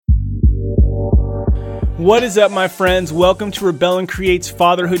What is up, my friends? Welcome to Rebel and Create's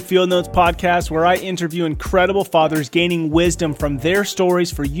Fatherhood Field Notes podcast, where I interview incredible fathers gaining wisdom from their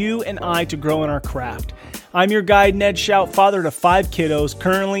stories for you and I to grow in our craft. I'm your guide, Ned Shout, father to 5 kiddos,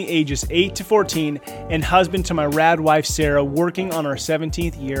 currently ages 8 to 14, and husband to my rad wife, Sarah, working on our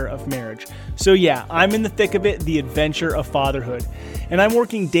 17th year of marriage. So yeah, I'm in the thick of it, the adventure of fatherhood. And I'm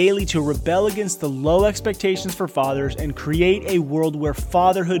working daily to rebel against the low expectations for fathers and create a world where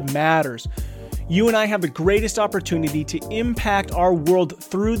fatherhood matters. You and I have the greatest opportunity to impact our world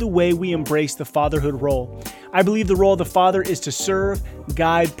through the way we embrace the fatherhood role. I believe the role of the father is to serve,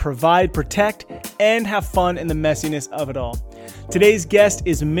 guide, provide, protect, and have fun in the messiness of it all. Today's guest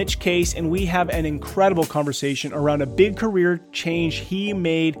is Mitch Case, and we have an incredible conversation around a big career change he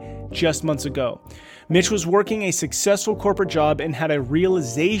made just months ago. Mitch was working a successful corporate job and had a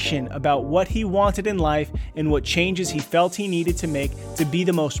realization about what he wanted in life and what changes he felt he needed to make to be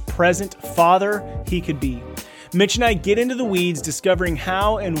the most present father he could be. Mitch and I get into the weeds discovering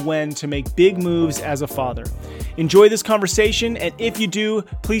how and when to make big moves as a father. Enjoy this conversation, and if you do,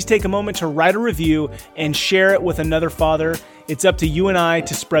 please take a moment to write a review and share it with another father. It's up to you and I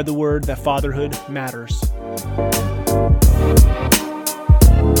to spread the word that fatherhood matters.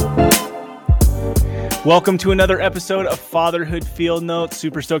 Welcome to another episode of Fatherhood Field Notes.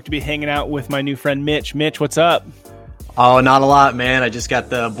 Super stoked to be hanging out with my new friend, Mitch. Mitch, what's up? Oh, not a lot, man. I just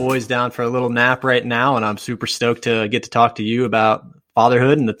got the boys down for a little nap right now, and I'm super stoked to get to talk to you about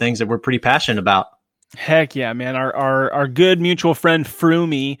fatherhood and the things that we're pretty passionate about. Heck yeah, man. Our good mutual friend,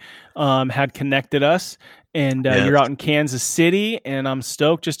 Frumi, had connected us, and you're out in Kansas City, and I'm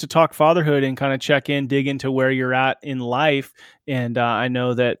stoked just to talk fatherhood and kind of check in, dig into where you're at in life. And I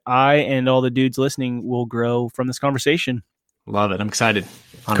know that I and all the dudes listening will grow from this conversation. Love it. I'm excited.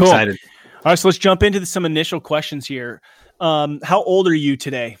 I'm cool. excited. All right, so let's jump into some initial questions here. How old are you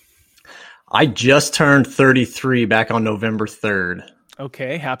today? I just turned 33 back on November 3rd.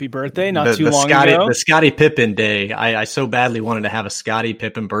 Okay, happy birthday. Not too long ago. ago. The Scottie Pippen day. I so badly wanted to have a Scottie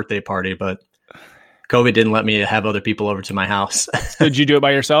Pippen birthday party, but COVID didn't let me have other people over to my house. So did you do it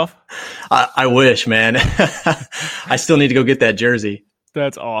by yourself? I wish, man. I still need to go get that jersey.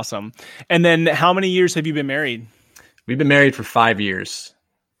 That's awesome. And then how many years have you been married? We've been married for 5 years.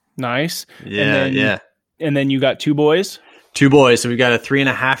 Nice. Yeah. And then you got 2 boys? 2 boys. So we got a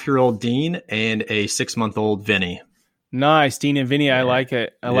 3.5-year-old Dean and a 6-month-old Vinny. Nice. Dean and Vinny. I like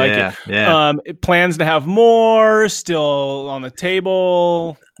it. I like it. Yeah. Plans to have more still on the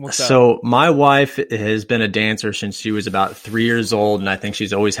table. What's so up? My wife has been a dancer since she was about 3 years old. And I think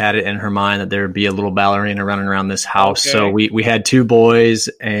she's always had it in her mind that there would be a little ballerina running around this house. Okay. So we had 2 boys,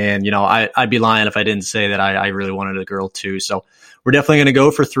 and, you know, I'd be lying if I didn't say that I really wanted a girl too. So we're definitely going to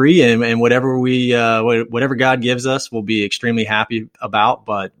go for 3, and whatever whatever God gives us, we'll be extremely happy about,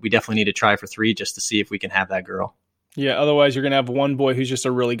 but we definitely need to try for 3 just to see if we can have that girl. Yeah, otherwise you're going to have one boy who's just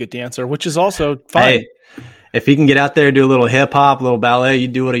a really good dancer, which is also fine. Hey, if he can get out there, do a little hip hop, a little ballet, you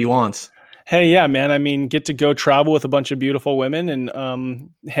do what he wants. Hey, yeah, man. I mean, get to go travel with a bunch of beautiful women and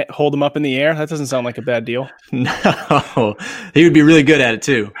hold them up in the air. That doesn't sound like a bad deal. No, he would be really good at it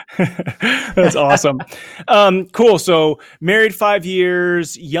too. That's awesome. Cool. So married 5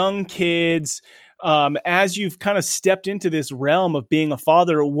 years, young kids. As you've kind of stepped into this realm of being a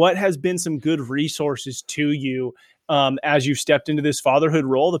father, what has been some good resources to you as you've stepped into this fatherhood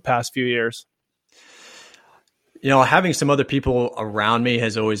role the past few years? You know, having some other people around me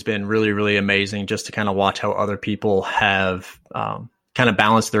has always been really, really amazing, just to kind of watch how other people have kind of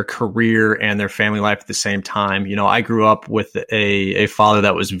balanced their career and their family life at the same time. You know, I grew up with a father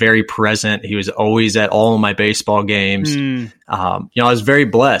that was very present. He was always at all of my baseball games. You know, I was very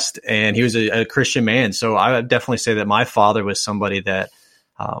blessed, and he was a Christian man. So I would definitely say that my father was somebody that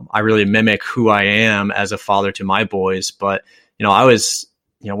I really mimic who I am as a father to my boys. But, you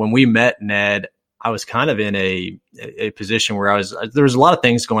know, when we met, Ned, I was kind of in a position where there was a lot of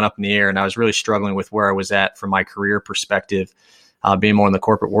things going up in the air, and I was really struggling with where I was at from my career perspective, being more in the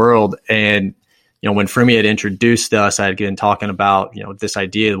corporate world. And, you know, when Frumi had introduced us, I had been talking about, you know, this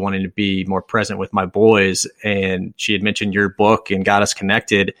idea of wanting to be more present with my boys. And she had mentioned your book and got us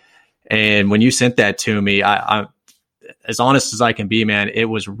connected. And when you sent that to me, I as honest as I can be, man, it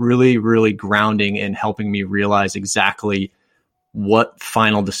was really, really grounding in helping me realize exactly what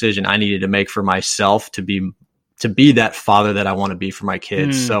final decision I needed to make for myself to be that father that I want to be for my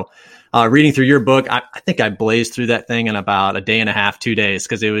kids. So reading through your book, I think I blazed through that thing in about a day and a half, 2 days,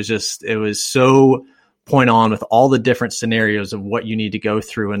 because it was so point on with all the different scenarios of what you need to go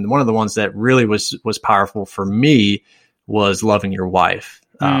through. And one of the ones that really was powerful for me was loving your wife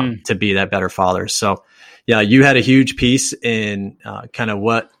to be that better father. So yeah, you had a huge piece in kind of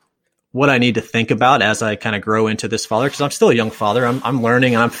what what I need to think about as I kind of grow into this father, because I'm still a young father. I'm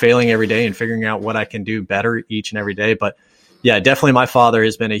learning and I'm failing every day and figuring out what I can do better each and every day. But yeah, definitely my father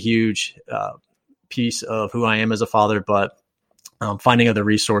has been a huge piece of who I am as a father. But finding other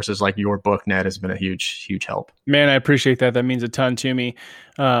resources like your book, Ned, has been a huge, huge help. Man, I appreciate that. That means a ton to me.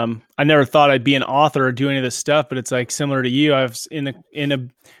 I never thought I'd be an author or do any of this stuff, but it's like similar to you. I'm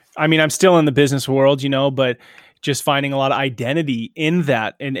still in the business world, but just finding a lot of identity in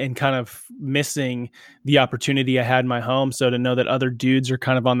that and kind of missing the opportunity I had in my home. So to know that other dudes are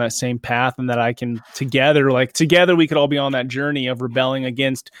kind of on that same path and that I can together we could all be on that journey of rebelling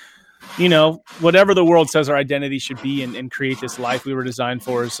against, whatever the world says our identity should be and create this life we were designed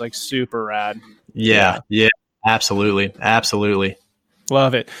for is like super rad. Yeah. Absolutely. Absolutely.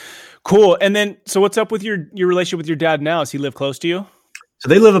 Love it. Cool. And then, so what's up with your relationship with your dad now? Does he live close to you? So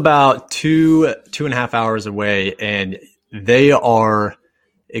they live about 2.5 hours away, and they are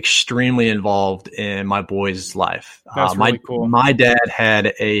extremely involved in my boy's life. That's really cool. My dad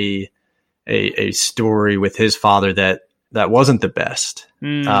had a story with his father that wasn't the best.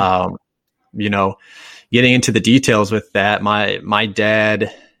 Getting into the details with that, my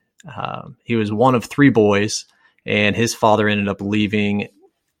dad, he was one of 3 boys, and his father ended up leaving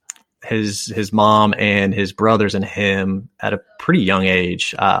his mom and his brothers and him at a pretty young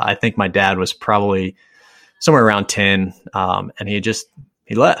age. I think my dad was probably somewhere around 10. And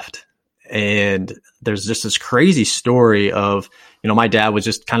he left. And there's just this crazy story of, my dad was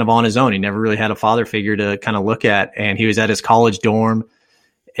just kind of on his own. He never really had a father figure to kind of look at. And he was at his college dorm,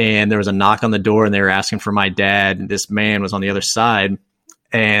 and there was a knock on the door, and they were asking for my dad. And this man was on the other side,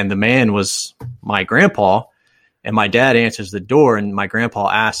 and the man was my grandpa. And my dad answers the door, and my grandpa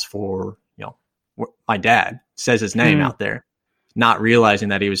asks for, my dad, says his name out there, not realizing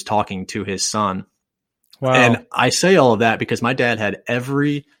that he was talking to his son. Wow. And I say all of that because my dad had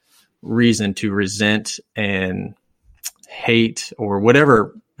every reason to resent and hate, or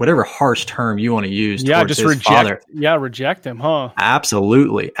whatever harsh term you want to use. Yeah, towards just his father. reject him, huh?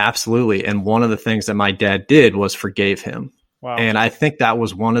 Absolutely. Absolutely. And one of the things that my dad did was forgave him. Wow. And I think that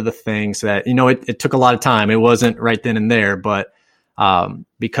was one of the things that, it took a lot of time. It wasn't right then and there, but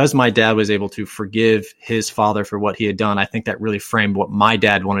because my dad was able to forgive his father for what he had done, I think that really framed what my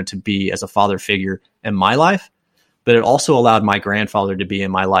dad wanted to be as a father figure in my life. But it also allowed my grandfather to be in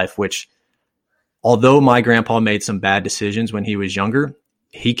my life, which, although my grandpa made some bad decisions when he was younger,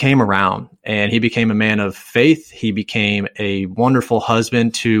 he came around and he became a man of faith. He became a wonderful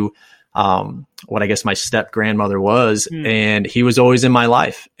husband to what I guess my step grandmother was, and he was always in my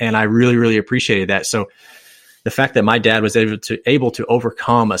life. And I really, really appreciated that. So the fact that my dad was able to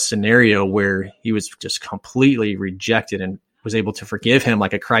overcome a scenario where he was just completely rejected and was able to forgive him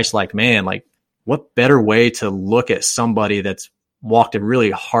like a Christ-like man, like what better way to look at somebody that's walked a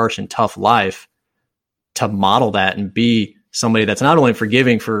really harsh and tough life to model that and be somebody that's not only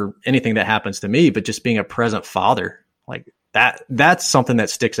forgiving for anything that happens to me, but just being a present father. Like that's something that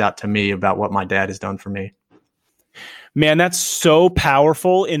sticks out to me about what my dad has done for me. Man, that's so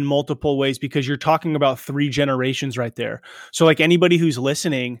powerful in multiple ways, because you're talking about 3 generations right there. So like anybody who's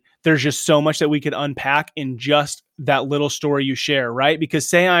listening, there's just so much that we could unpack in just that little story you share, right? Because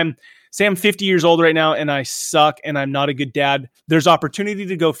say I'm 50 years old right now and I suck and I'm not a good dad, there's opportunity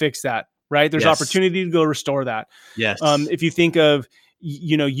to go fix that, right? There's opportunity to go restore that. Yes. If you think of,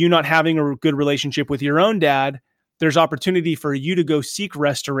 you not having a good relationship with your own dad, there's opportunity for you to go seek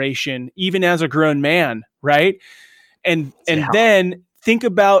restoration, even as a grown man, right? And then think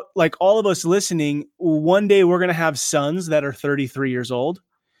about, like, all of us listening, one day we're going to have sons that are 33 years old,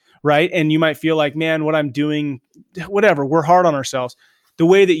 right? And you might feel like, man, what I'm doing, whatever, we're hard on ourselves. The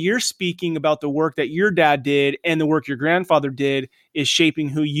way that you're speaking about the work that your dad did and the work your grandfather did is shaping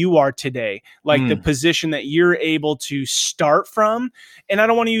who you are today, like the position that you're able to start from. And I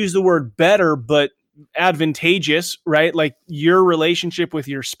don't want to use the word better, but advantageous, right? Like your relationship with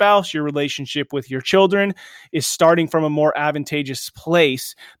your spouse, your relationship with your children is starting from a more advantageous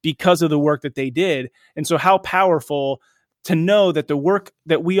place because of the work that they did. And so how powerful to know that the work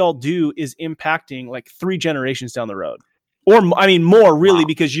that we all do is impacting like 3 generations down the road, or I mean more really,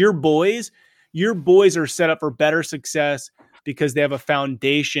 because your boys are set up for better success because they have a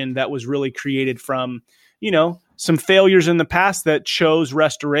foundation that was really created from, some failures in the past that chose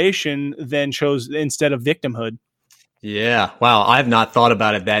restoration, then chose instead of victimhood. Yeah. Wow. I've not thought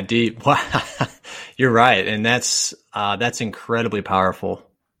about it that deep. You're right. And that's incredibly powerful.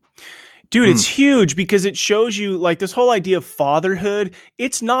 Dude, it's huge because it shows you, like, this whole idea of fatherhood.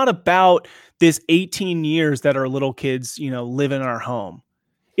 It's not about this 18 years that our little kids, live in our home.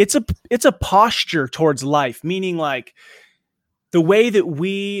 It's a posture towards life, meaning like the way that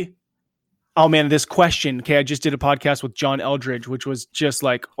we Oh man, this question. Okay, I just did a podcast with John Eldridge, which was just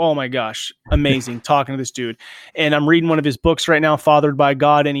like, oh my gosh, amazing talking to this dude. And I'm reading one of his books right now, Fathered by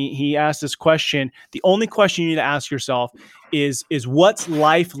God, and he asked this question. The only question you need to ask yourself is what's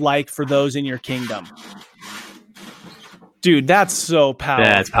life like for those in your kingdom? Dude, that's so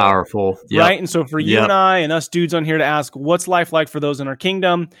powerful. That's powerful. Yep. Right? And so for you and I and us dudes on here to ask, what's life like for those in our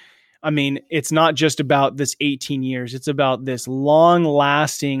kingdom? I mean, it's not just about this 18 years. It's about this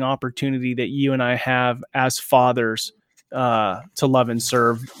long-lasting opportunity that you and I have as fathers to love and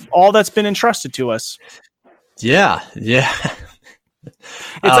serve all that's been entrusted to us. Yeah. It's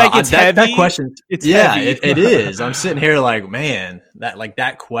like it's heavy. That question, it's heavy. It is. I'm sitting here like, man,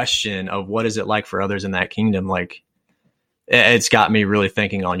 that question of what is it like for others in that kingdom, like it's got me really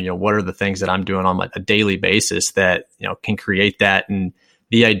thinking on, what are the things that I'm doing on a daily basis that, can create that. And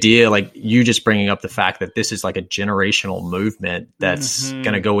the idea, like you just bringing up the fact that this is like a generational movement that's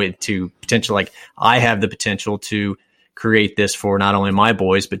going to go into potential. Like I have the potential to create this for not only my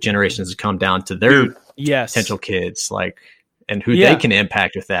boys, but generations to come down to their potential kids, like, and who they can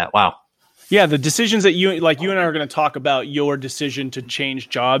impact with that. Wow. Yeah. The decisions that you and I are going to talk about, your decision to change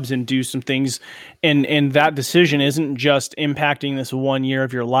jobs and do some things. And that decision isn't just impacting this 1 year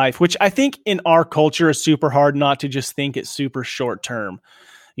of your life, which I think in our culture is super hard not to just think it's super short term.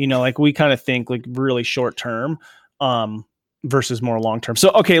 Like we kind of think like really short term versus more long term.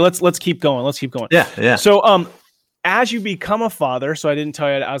 So, okay, let's keep going. Yeah. So, as you become a father, so I didn't tell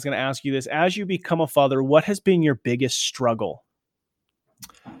you, I was going to ask you this, as you become a father, what has been your biggest struggle?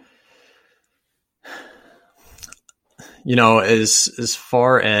 As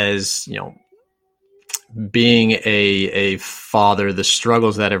far as, being a father, the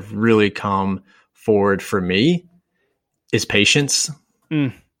struggles that have really come forward for me is patience.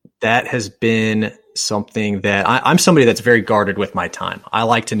 That has been something that I'm somebody that's very guarded with my time. I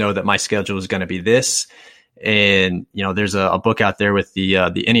like to know that my schedule is going to be this. And, there's a book out there with the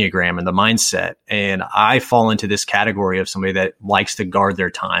Enneagram and the mindset. And I fall into this category of somebody that likes to guard their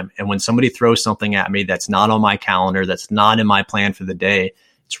time. And when somebody throws something at me that's not on my calendar, that's not in my plan for the day,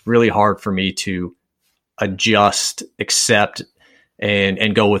 it's really hard for me to adjust, accept,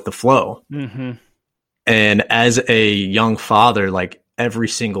 and go with the flow. Mm-hmm. And as a young father, like every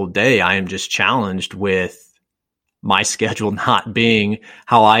single day, I am just challenged with my schedule not being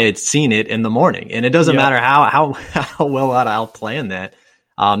how I had seen it in the morning. And it doesn't matter how well I'll plan that.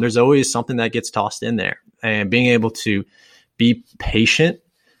 There's always something that gets tossed in there, and being able to be patient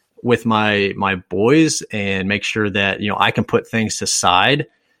with my boys and make sure that, I can put things aside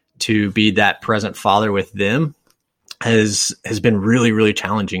to be that present father with them has been really, really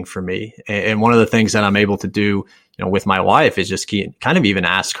challenging for me. And one of the things that I'm able to do, with my wife is just kind of even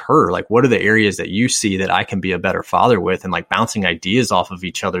ask her, like, what are the areas that you see that I can be a better father with? And like bouncing ideas off of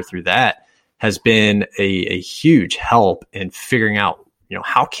each other through that has been a huge help in figuring out,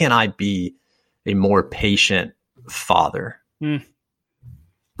 how can I be a more patient father?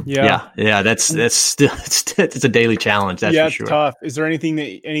 Yeah. That's still, it's a daily challenge. That's for sure. It's tough. Is there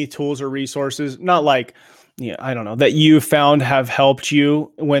any tools or resources, not like, I don't know, that you found have helped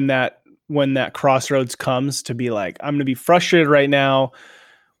you when that crossroads comes to be like, I'm going to be frustrated right now,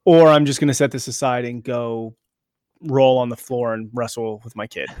 or I'm just going to set this aside and go roll on the floor and wrestle with my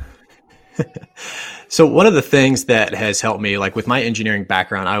kid? So one of the things that has helped me, like with my engineering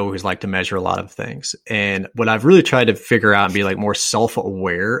background, I always like to measure a lot of things. And what I've really tried to figure out and be like more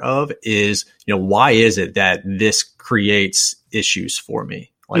self-aware of is, why is it that this creates issues for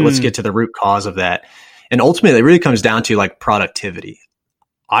me? Like, let's get to the root cause of that. And ultimately it really comes down to like productivity.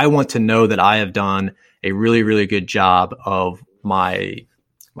 I want to know that I have done a really, really good job of my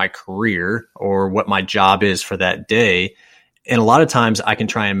career or what my job is for that day. And a lot of times I can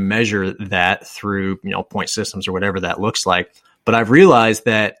try and measure that through, point systems or whatever that looks like. But I've realized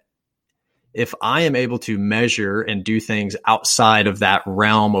that if I am able to measure and do things outside of that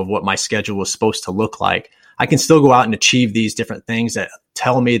realm of what my schedule was supposed to look like, I can still go out and achieve these different things that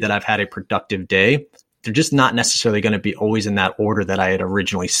tell me that I've had a productive day. They're just not necessarily going to be always in that order that I had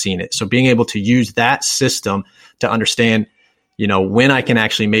originally seen it. So being able to use that system to understand, when I can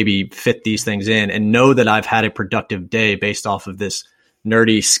actually maybe fit these things in and know that I've had a productive day based off of this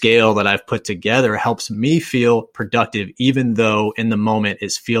nerdy scale that I've put together helps me feel productive, even though in the moment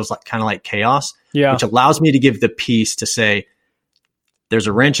it feels like kind of like chaos, which allows me to give the peace to say, there's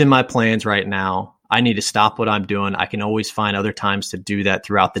a wrench in my plans right now. I need to stop what I'm doing. I can always find other times to do that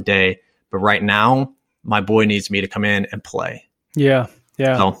throughout the day. But right now, my boy needs me to come in and play. Yeah.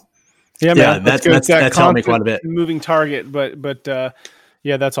 So, man, that's helped me quite a bit. Moving target, but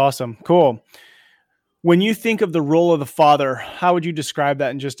that's awesome. Cool. When you think of the role of the father, how would you describe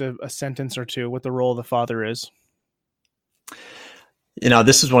that in just a sentence or two, what the role of the father is?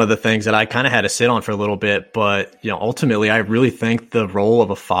 This is one of the things that I kind of had to sit on for a little bit, but, ultimately I really think the role of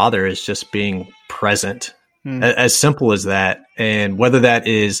a father is just being present, as simple as that. And whether that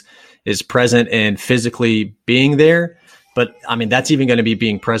is present and physically being there, but I mean, that's even going to be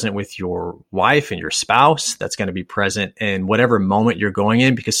being present with your wife and your spouse. That's going to be present in whatever moment you're going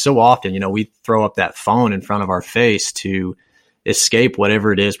in, because so often, we throw up that phone in front of our face to escape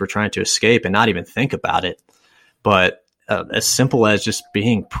whatever it is we're trying to escape and not even think about it. But as simple as just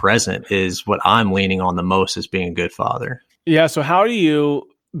being present is what I'm leaning on the most as being a good father. Yeah. So how do you,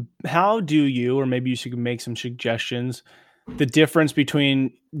 or maybe you should make some suggestions, the difference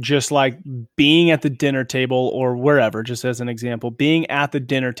between just like being at the dinner table or wherever, just as an example, being at the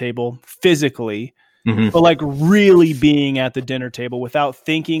dinner table physically, but like really being at the dinner table without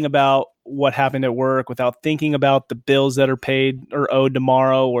thinking about what happened at work, without thinking about the bills that are paid or owed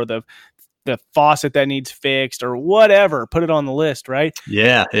tomorrow, or the faucet that needs fixed or whatever, put it on the list, right?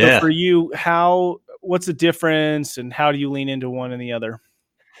 Yeah. So for you, what's the difference and how do you lean into one and the other?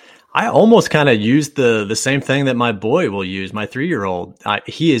 I almost kind of use the same thing that my boy will use, my 3-year-old.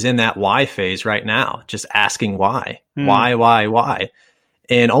 He is in that why phase right now, just asking why, why,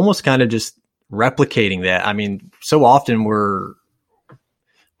 and almost kind of just replicating that. I mean, so often we're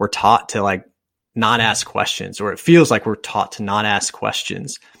taught to like not ask questions, or it feels like we're taught to not ask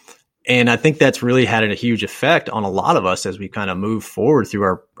questions. And I think that's really had a huge effect on a lot of us as we kind of move forward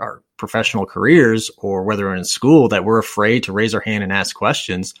through our professional careers, or whether we're in school, that we're afraid to raise our hand and ask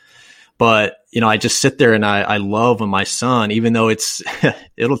questions. But, I just sit there and I love when my son, even though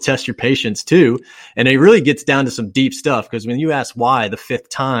it'll test your patience too. And it really gets down to some deep stuff, because when you ask why the 5th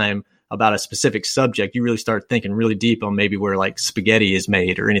time about a specific subject, you really start thinking really deep on maybe where like spaghetti is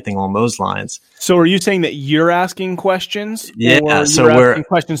made or anything along those lines. So are you saying that you're asking questions? Yeah. Or so you're asking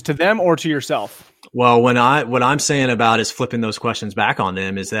questions to them or to yourself? Well, what I'm saying about is flipping those questions back on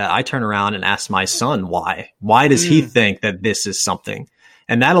them is that I turn around and ask my son why. Why does he think that this is something?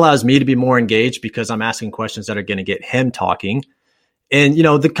 And that allows me to be more engaged, because I'm asking questions that are going to get him talking. And,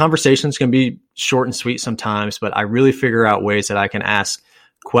 the conversations can be short and sweet sometimes, but I really figure out ways that I can ask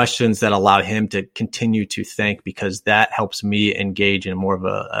questions that allow him to continue to think, because that helps me engage in more of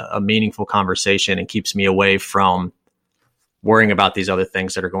a meaningful conversation and keeps me away from worrying about these other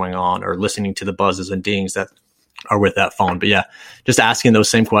things that are going on or listening to the buzzes and dings that are with that phone. But yeah, just asking those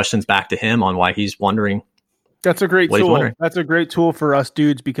same questions back to him on why he's wondering. That's a great tool. That's a great tool for us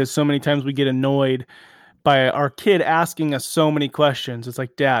dudes, because so many times we get annoyed by our kid asking us so many questions. It's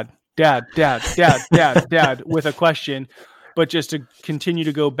like, dad, with a question, but just to continue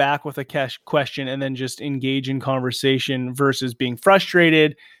to go back with a question and then just engage in conversation versus being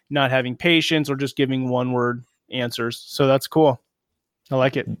frustrated, not having patience, or just giving one-word answers. So that's cool. I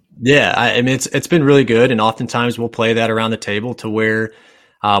like it. Yeah. I mean, it's been really good. And oftentimes we'll play that around the table to where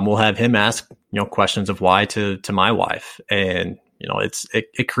we'll have him ask, questions of why to my wife. And,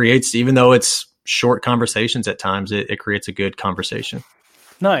 it creates, even though it's short conversations at times, it creates a good conversation.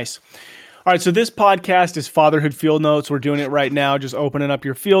 Nice. All right, so this podcast is Fatherhood Field Notes. We're doing it right now, just opening up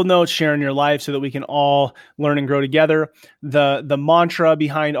your field notes, sharing your life so that we can all learn and grow together. The mantra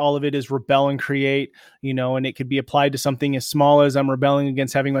behind all of it is rebel and create, and it could be applied to something as small as I'm rebelling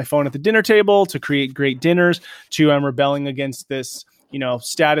against having my phone at the dinner table to create great dinners, to I'm rebelling against this,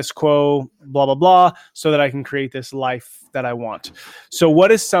 status quo, blah, blah, blah, so that I can create this life that I want. So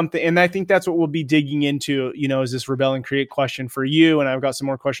what is something, and I think that's what we'll be digging into, is this rebel and create question for you. And I've got some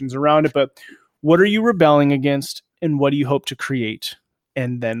more questions around it, but what are you rebelling against and what do you hope to create?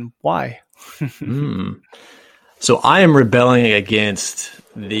 And then why? So I am rebelling against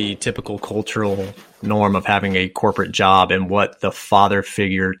the typical cultural norm of having a corporate job and what the father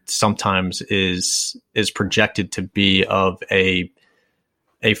figure sometimes is projected to be of a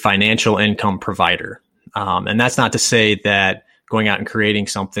financial income provider. And that's not to say that going out and creating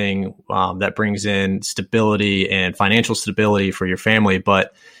something that brings in stability and financial stability for your family.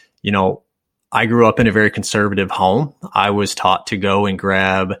 But, I grew up in a very conservative home. I was taught to go and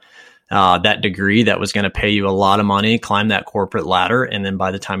grab that degree that was going to pay you a lot of money, climb that corporate ladder. And then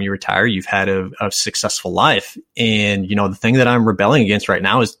by the time you retire, you've had a successful life. And, the thing that I'm rebelling against right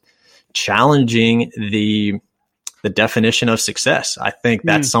now is challenging the definition of success. I think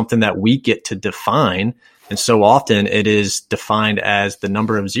that's something that we get to define. And so often it is defined as the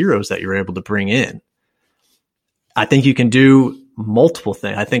number of zeros that you're able to bring in. I think you can do multiple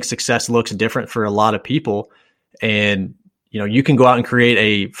things. I think success looks different for a lot of people. And, you can go out and create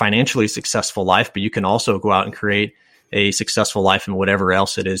a financially successful life, but you can also go out and create a successful life in whatever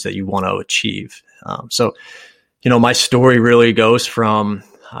else it is that you want to achieve. So, my story really goes from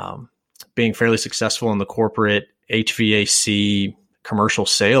being fairly successful in the corporate HVAC commercial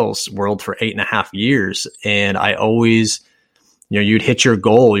sales world for 8.5 years. And I always, you'd hit your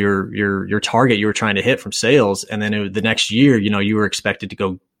goal, your target you were trying to hit from sales. And then the next year, you were expected to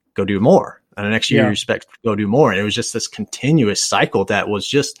go do more. And the next year you expect to go do more. And it was just this continuous cycle that was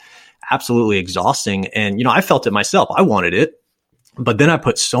just absolutely exhausting. And, I felt it myself. I wanted it. But then I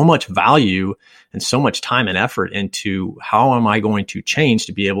put so much value and so much time and effort into how am I going to change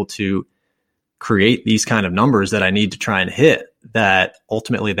to be able to create these kind of numbers that I need to try and hit, that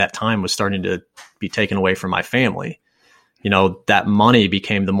ultimately that time was starting to be taken away from my family. That money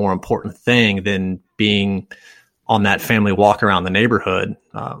became the more important thing than being on that family walk around the neighborhood.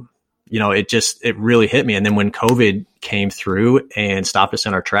 It really hit me. And then when COVID came through and stopped us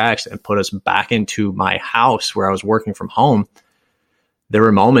in our tracks and put us back into my house where I was working from home, there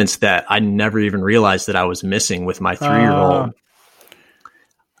were moments that I never even realized that I was missing with my 3-year-old.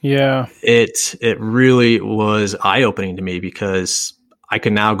 Yeah. It really was eye-opening to me, because I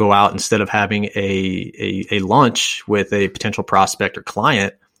could now go out, instead of having a lunch with a potential prospect or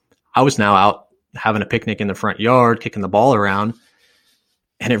client, I was now out having a picnic in the front yard, kicking the ball around.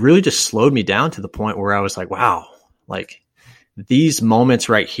 And it really just slowed me down to the point where I was like, wow, like these moments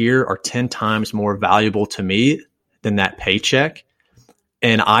right here are 10 times more valuable to me than that paycheck.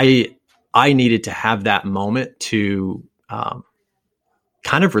 And I needed to have that moment to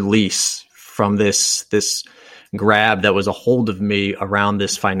kind of release from this grab that was a hold of me around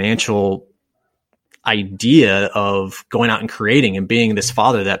this financial idea of going out and creating and being this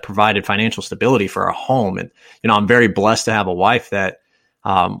father that provided financial stability for our home. And, I'm very blessed to have a wife that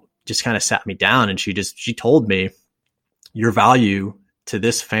just kind of sat me down, and she told me, your value to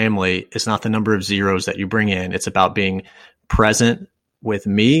this family is not the number of zeros that you bring in. It's about being present with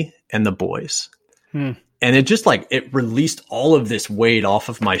me and the boys. And it just it released all of this weight off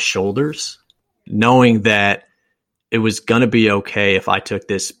of my shoulders, knowing that it was going to be okay if I took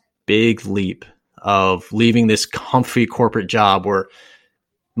this big leap of leaving this comfy corporate job where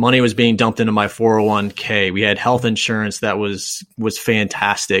money was being dumped into my 401k. We had health insurance that was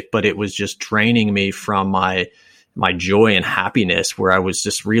fantastic, but it was just draining me from my joy and happiness, where I was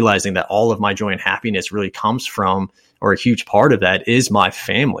just realizing that all of my joy and happiness really comes from, or a huge part of that is, my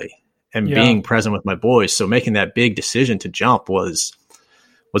family and being present with my boys. So making that big decision to jump was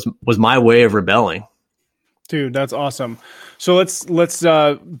my way of rebelling. Dude, that's awesome. So let's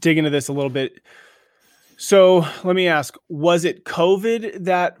dig into this a little bit. So let me ask, was it COVID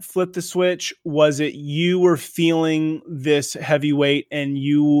that flipped the switch? Was it you were feeling this heavy weight and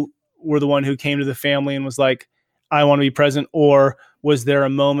you were the one who came to the family and was like, I want to be present? Or was there a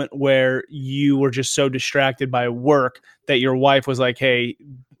moment where you were just so distracted by work that your wife was like, hey,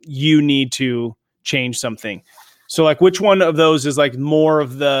 you need to change something? So which one of those is more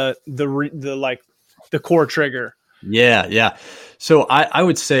of the core trigger? Yeah. So I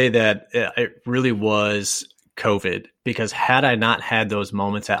would say that it really was COVID, because had I not had those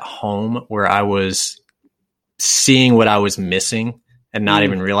moments at home where I was seeing what I was missing and not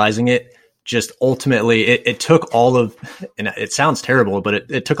even realizing it, just ultimately it took all of, and it sounds terrible,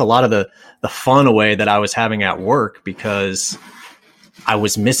 but it took a lot of the fun away that I was having at work, because I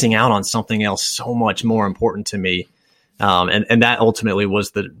was missing out on something else so much more important to me. And that ultimately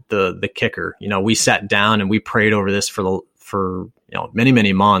was the kicker. We sat down and we prayed over this for many,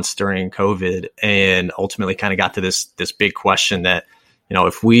 many months during COVID, and ultimately kind of got to this big question that,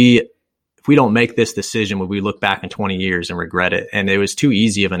 if we don't make this decision, will we look back in 20 years and regret it? And it was too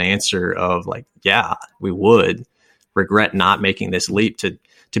easy of an answer of yeah, we would regret not making this leap to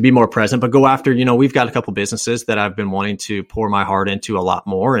be more present, but go after, we've got a couple businesses that I've been wanting to pour my heart into a lot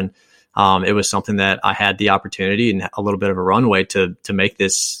more. And it was something that I had the opportunity and a little bit of a runway to make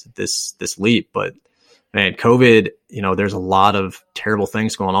this leap. But man, COVID, there's a lot of terrible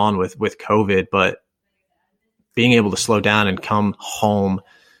things going on with COVID, but being able to slow down and come home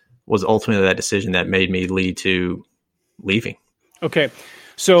was ultimately that decision that made me lead to leaving. Okay.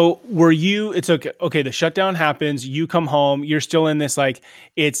 So it's okay, the shutdown happens, you come home, you're still in this,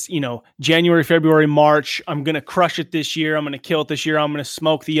 it's, January, February, March, I'm going to crush it this year. I'm going to kill it this year. I'm going to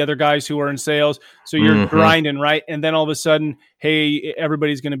smoke the other guys who are in sales. So you're grinding, right? And then all of a sudden, hey,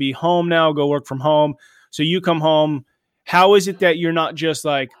 everybody's going to be home now, go work from home. So you come home. How is it that you're not just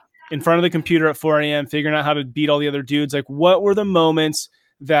in front of the computer at 4 a.m. figuring out how to beat all the other dudes? What were the moments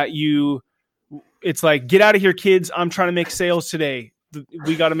that it's get out of here, kids. I'm trying to make sales today.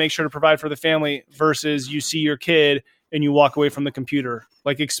 We got to make sure to provide for the family, versus you see your kid and you walk away from the computer.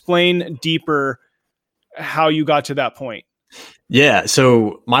 Explain deeper how you got to that point. Yeah.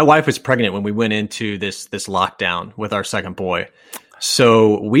 So my wife was pregnant when we went into this lockdown with our second boy.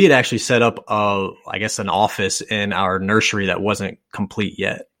 So we had actually set up an office in our nursery that wasn't complete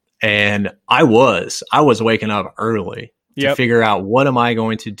yet. And I was waking up early to figure out, what am I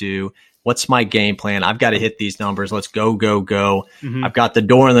going to do? What's my game plan? I've got to hit these numbers. Let's go, go, go. Mm-hmm. I've got the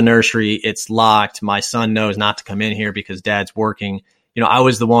door in the nursery. It's locked. My son knows not to come in here because dad's working. I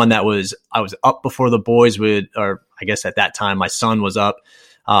was the one I was up before the boys would, or I guess at that time my son was up.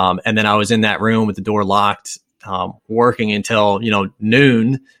 And then I was in that room with the door locked, working until,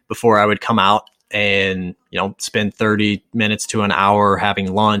 noon before I would come out and, spend 30 minutes to an hour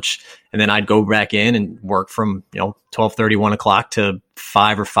having lunch. And then I'd go back in and work from, 12:30, 1 o'clock to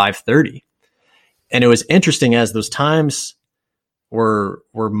 5 or 5:30. And it was interesting as those times were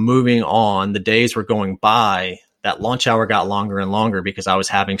moving on, the days were going by, that lunch hour got longer and longer because I was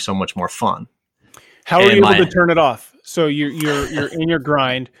having so much more fun. How are you able to turn it off? So you're in your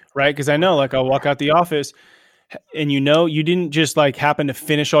grind, right? Because I know, like, I'll walk out the office and you didn't just like happen to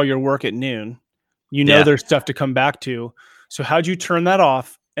finish all your work at noon. There's stuff to come back to. So how'd you turn that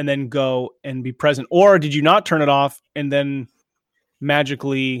off and then go and be present? Or did you not turn it off and then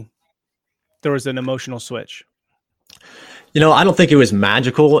magically there was an emotional switch? I don't think it was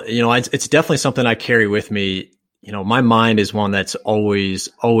magical. It's definitely something I carry with me. My mind is one that's always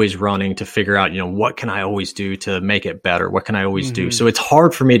running to figure out, what can I always do to make it better? What can I always do? So it's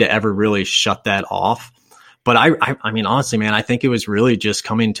hard for me to ever really shut that off. But I mean, honestly, man, I think it was really just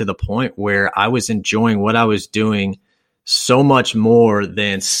coming to the point where I was enjoying what I was doing so much more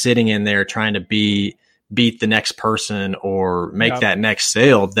than sitting in there trying to beat the next person or make that next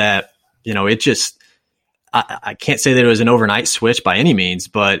sale, that, it just, I can't say that it was an overnight switch by any means,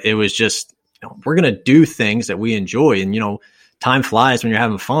 but it was just, we're going to do things that we enjoy. And, time flies when you're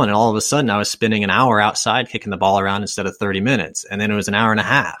having fun. And all of a sudden I was spending an hour outside kicking the ball around instead of 30 minutes. And then it was an hour and a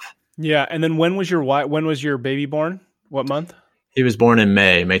half. Yeah. And then when was your baby born? What month? He was born in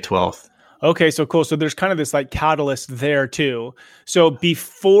May 12th. Okay. So cool. So there's kind of this like catalyst there too. So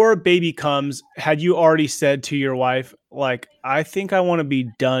before baby comes, had you already said to your wife, like, I think I want to be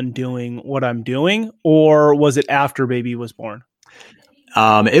done doing what I'm doing? Or was it after baby was born?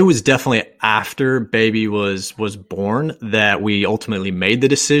 It was definitely after baby was born that we ultimately made the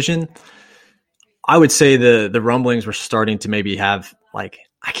decision. I would say the rumblings were starting to maybe have, like,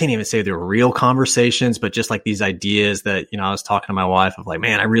 I can't even say they were real conversations, but just like these ideas that, I was talking to my wife of like,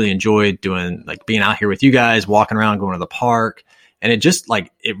 man, I really enjoyed doing, like, being out here with you guys, walking around, going to the park. And it just,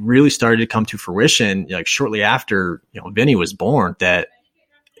 like, it really started to come to fruition, like, shortly after, Vinny was born, that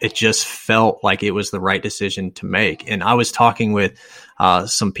it just felt like it was the right decision to make. And I was talking with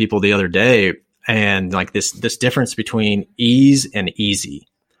some people the other day, and like this difference between ease and easy.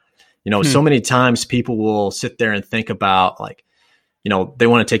 So many times people will sit there and think about, like, they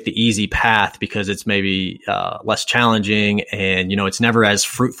want to take the easy path because it's maybe less challenging and, it's never as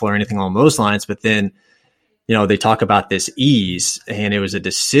fruitful or anything along those lines. But then, they talk about this ease, and it was a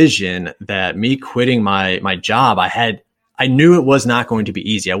decision that me quitting my job, I knew it was not going to be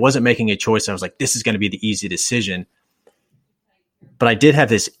easy. I wasn't making a choice. I was like, this is going to be the easy decision. But I did have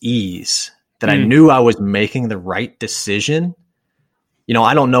this ease that I knew I was making the right decision.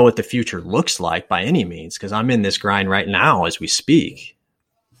 I don't know what the future looks like by any means, because I'm in this grind right now as we speak.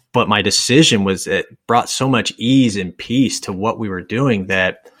 But my decision it brought so much ease and peace to what we were doing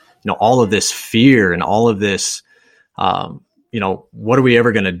that, all of this fear and all of this, what are we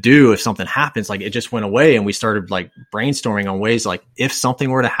ever going to do if something happens? Like, it just went away, and we started like brainstorming on ways, like, if something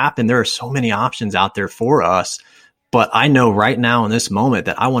were to happen, there are so many options out there for us. But I know right now in this moment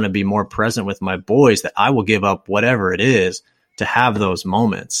that I want to be more present with my boys, that I will give up whatever it is to have those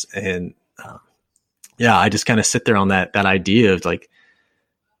moments. And I just kind of sit there on that idea of, like,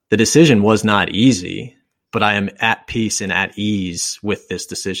 the decision was not easy, but I am at peace and at ease with this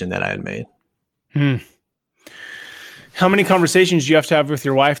decision that I had made. How many conversations do you have to have with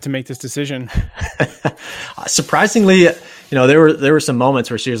your wife to make this decision? Surprisingly, there were some moments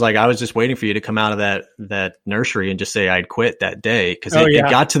where she was like, I was just waiting for you to come out of that nursery and just say I'd quit that day. Cause it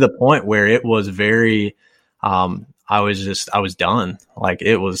got to the point where it was very, I was done. Like,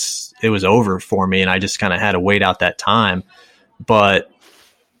 it was over for me, and I just kind of had to wait out that time. But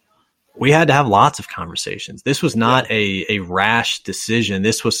we had to have lots of conversations. This was not a rash decision.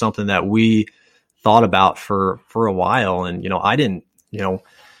 This was something that we thought about for a while. And, I didn't, we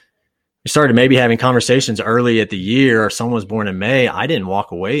started maybe having conversations early at the year, or someone was born in May. I didn't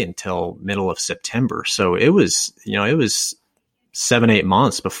walk away until middle of September. So it was 7-8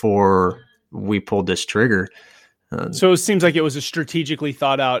 months before we pulled this trigger. So it seems like it was a strategically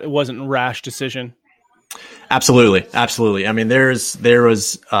thought out. It wasn't a rash decision. Absolutely. Absolutely. I mean, there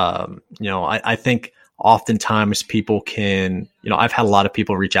was, I think oftentimes people can, I've had a lot of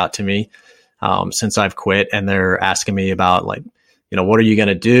people reach out to me, since I've quit, and they're asking me about, like, what are you going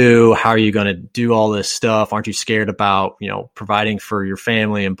to do? How are you going to do all this stuff? Aren't you scared about, providing for your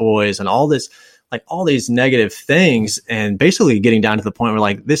family and boys and all this, like all these negative things, and basically getting down to the point where,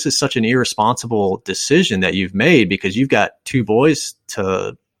 like, this is such an irresponsible decision that you've made because you've got two boys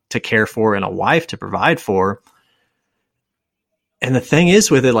to care for and a wife to provide for. And the thing is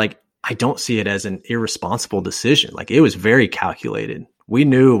with it, like, I don't see it as an irresponsible decision. Like, it was very calculated. We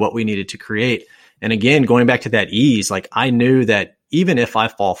knew what we needed to create. And again, going back to that ease, like, I knew that even if I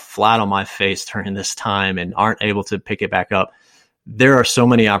fall flat on my face during this time and aren't able to pick it back up, there are so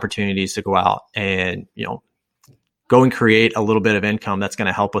many opportunities to go out and, go and create a little bit of income that's going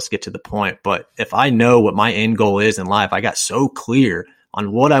to help us get to the point. But if I know what my end goal is in life, I got so clear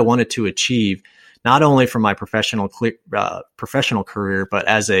on what I wanted to achieve, not only from my professional career, but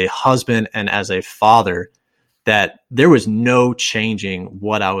as a husband and as a father, that there was no changing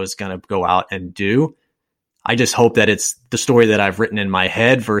what I was going to go out and do. I just hope that it's the story that I've written in my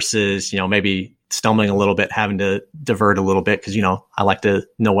head versus, maybe stumbling a little bit, having to divert a little bit because, I like to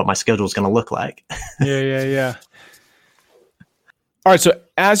know what my schedule is going to look like. Yeah. All right. So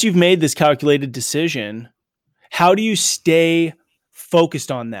as you've made this calculated decision, how do you stay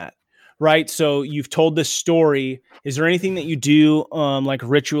focused on that? Right. So you've told this story. Is there anything that you do like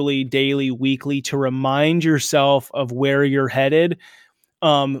ritually, daily, weekly to remind yourself of where you're headed?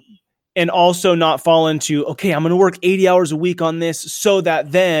 And also not fall into, okay, I'm going to work 80 hours a week on this so that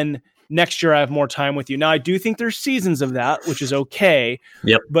then next year I have more time with you. Now, I do think there's seasons of that, which is okay.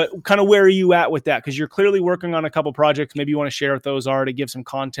 Yep. But kind of where are you at with that? Because you're clearly working on a couple projects. Maybe you want to share what those are to give some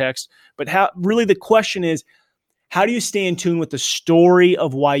context. But really the question is, how do you stay in tune with the story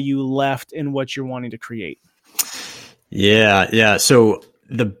of why you left and what you're wanting to create? Yeah. So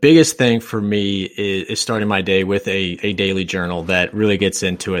the biggest thing for me is starting my day with a daily journal that really gets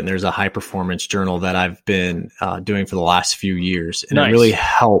into it. And there's a high performance journal that I've been doing for the last few years. And It really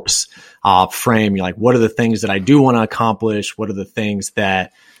helps frame, like, what are the things that I do want to accomplish? What are the things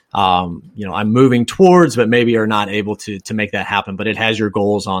that, I'm moving towards, but maybe are not able to make that happen. But it has your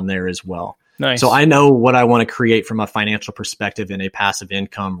goals on there as well. Nice. So I know what I want to create from a financial perspective in a passive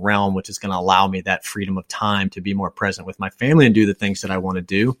income realm, which is going to allow me that freedom of time to be more present with my family and do the things that I want to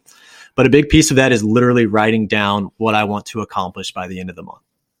do. But a big piece of that is literally writing down what I want to accomplish by the end of the month.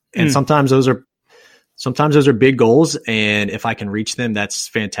 And sometimes those are big goals. And if I can reach them, that's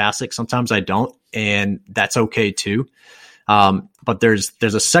fantastic. Sometimes I don't, and that's okay too. But there's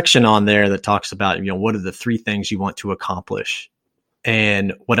a section on there that talks about, what are the 3 things you want to accomplish?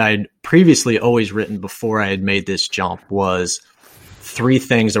 And what I'd previously always written before I had made this jump was 3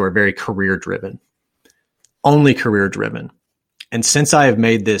 things that were very career driven, only career driven. And since I have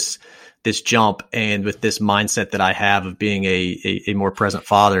made this jump, and with this mindset that I have of being a more present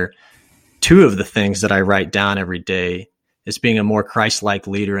father, 2 of the things that I write down every day is being a more Christ-like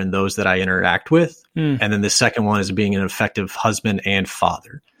leader in those that I interact with. And then the second one is being an effective husband and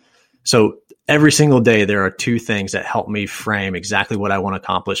father. So every single day, there are 2 things that help me frame exactly what I want to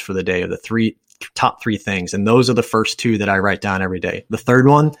accomplish for the day, of the top 3 things. And those are the first 2 that I write down every day. The third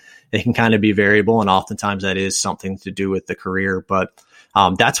one, it can kind of be variable. And oftentimes that is something to do with the career. But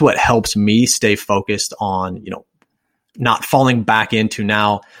that's what helps me stay focused on, not falling back into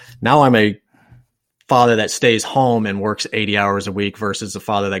now I'm a father that stays home and works 80 hours a week versus a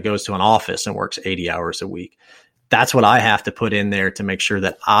father that goes to an office and works 80 hours a week. That's what I have to put in there to make sure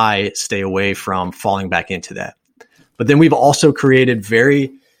that I stay away from falling back into that. But then we've also created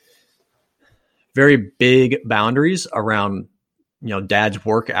very, very big boundaries around, dad's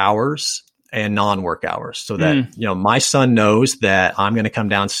work hours and non-work hours, so that, my son knows that I'm going to come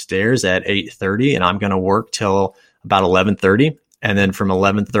downstairs at 8:30 and I'm going to work till about 11:30. And then from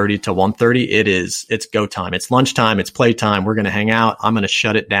 11:30 to 1:30, it's go time. It's lunchtime. It's playtime. We're going to hang out. I'm going to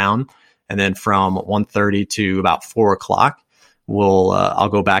shut it down. And then from 1:30 to about 4:00, I'll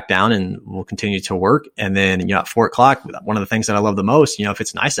go back down and we'll continue to work. And then, at 4:00, one of the things that I love the most, if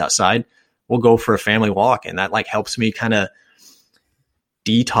it's nice outside, we'll go for a family walk. And that helps me kind of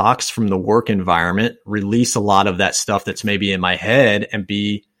detox from the work environment, release a lot of that stuff that's maybe in my head, and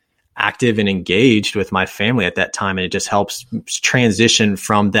be active and engaged with my family at that time. And it just helps transition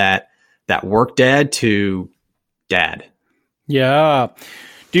from that work dad to dad. Yeah.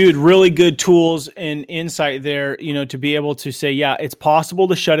 Dude, really good tools and insight there, to be able to say, yeah, it's possible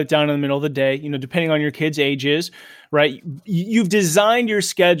to shut it down in the middle of the day, depending on your kids' ages, right? You've designed your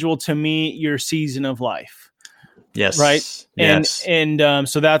schedule to meet your season of life. Yes. Right. Yes. And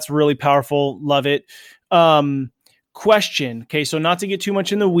so that's really powerful. Love it. Question. Okay. So not to get too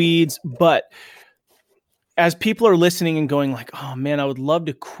much in the weeds, but as people are listening and going like, oh man, I would love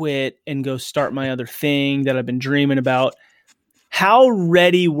to quit and go start my other thing that I've been dreaming about. How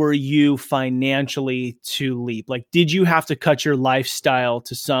ready were you financially to leap? Like, did you have to cut your lifestyle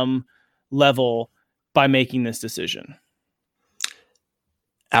to some level by making this decision?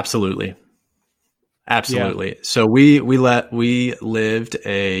 Absolutely. Yeah. So we lived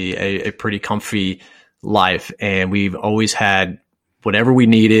a pretty comfy life, and we've always had whatever we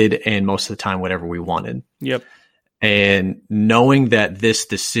needed, and most of the time, whatever we wanted. Yep. And knowing that this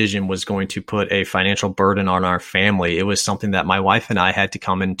decision was going to put a financial burden on our family, it was something that my wife and I had to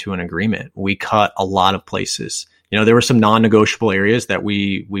come into an agreement. We cut a lot of places. There were some non-negotiable areas that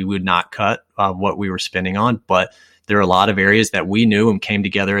we would not cut what we were spending on, but there are a lot of areas that we knew and came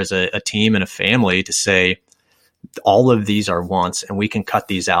together as a team and a family to say, all of these are wants and we can cut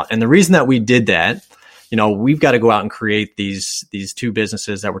these out. And the reason that we did that, we've got to go out and create these two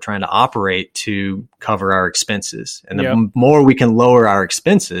businesses that we're trying to operate to cover our expenses. And the more we can lower our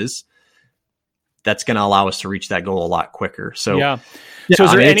expenses, that's going to allow us to reach that goal a lot quicker. So,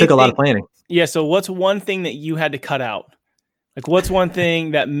 so it took a lot of planning. Yeah. So what's one thing that you had to cut out? Like, what's one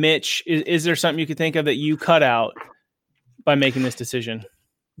thing that Mitch, is there something you could think of that you cut out by making this decision?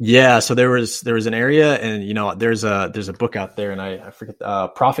 Yeah. So there was an area, and there's a book out there, and I forget,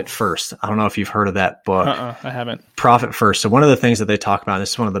 Profit First. I don't know if you've heard of that book. I haven't. Profit First. So one of the things that they talk about, and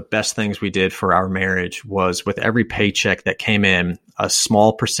this is one of the best things we did for our marriage, was with every paycheck that came in, a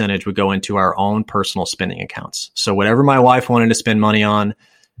small percentage would go into our own personal spending accounts. So whatever my wife wanted to spend money on,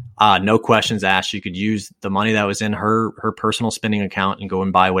 no questions asked. She could use the money that was in her personal spending account and go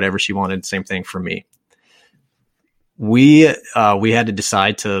and buy whatever she wanted. Same thing for me. We had to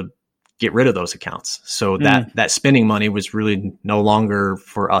decide to get rid of those accounts. So that spending money was really no longer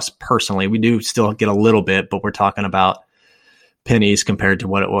for us personally. We do still get a little bit, but we're talking about pennies compared to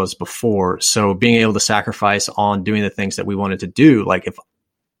what it was before. So being able to sacrifice on doing the things that we wanted to do, like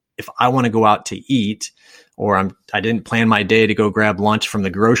if I want to go out to eat, or I didn't plan my day to go grab lunch from the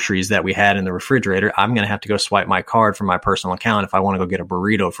groceries that we had in the refrigerator, I'm going to have to go swipe my card from my personal account if I want to go get a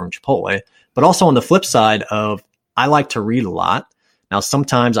burrito from Chipotle. But also on the flip side of, I like to read a lot. Now,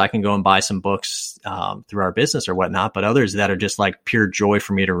 sometimes I can go and buy some books through our business or whatnot, but others that are just like pure joy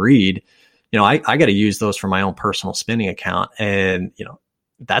for me to read, I got to use those for my own personal spending account. And,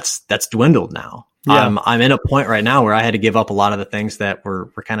 that's dwindled now. Yeah. I'm in a point right now where I had to give up a lot of the things that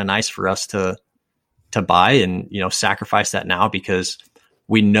were kind of nice for us to buy and, sacrifice that now, because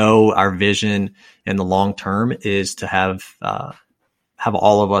we know our vision in the long term is to have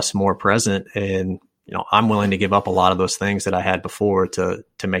all of us more present. And, I'm willing to give up a lot of those things that I had before to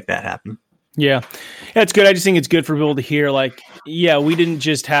make that happen. Yeah, it's good. I just think it's good for people to hear, like, yeah, we didn't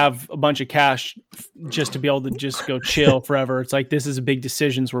just have a bunch of cash just to be able to just go chill forever. It's like, this is big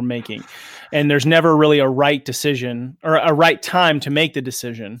decisions we're making, and there's never really a right decision or a right time to make the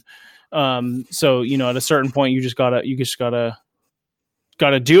decision. So, at a certain point, you just gotta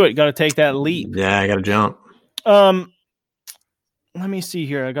do it. Got to take that leap. Yeah, I got to jump. Let me see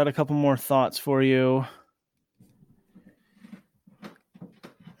here. I got a couple more thoughts for you.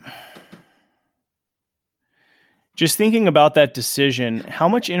 Just thinking about that decision, how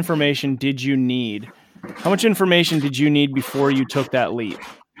much information did you need? How much information did you need before you took that leap?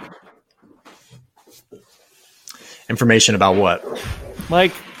 Information about what?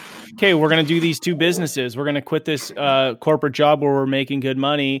 Like, okay, we're going to do these two businesses. We're going to quit this corporate job where we're making good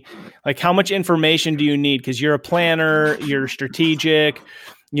money. Like, how much information do you need? Because you're a planner, you're strategic,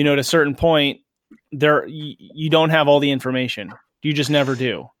 at a certain point, you don't have all the information. You just never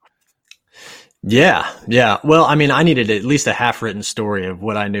do. Yeah. Well, I mean, I needed at least a half-written story of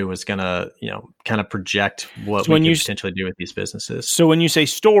what I knew was going to, kind of project what we could potentially do with these businesses. So when you say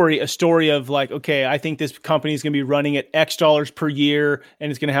story, a story of like, okay, I think this company is going to be running at X dollars per year,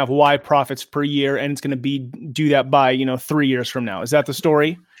 and it's going to have Y profits per year, and it's going to do that by, 3 years from now. Is that the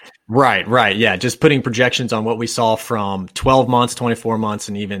story? Right. Yeah. Just putting projections on what we saw from 12 months, 24 months,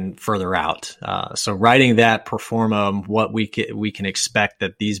 and even further out. So writing that pro forma, what we can expect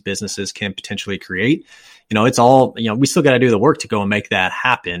that these businesses can potentially create. It's all, we still got to do the work to go and make that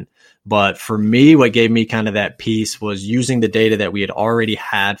happen. But for me, what gave me kind of that piece was using the data that we had already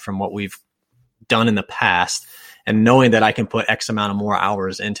had from what we've done in the past, and knowing that I can put X amount of more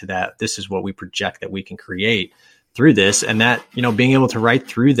hours into that. This is what we project that we can create through this, and that, being able to write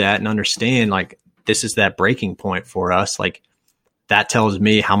through that and understand, like, this is that breaking point for us. Like, that tells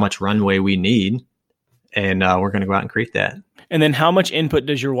me how much runway we need, and we're going to go out and create that. And then how much input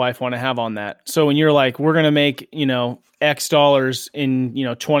does your wife want to have on that? So when you're like, we're going to make, X dollars in,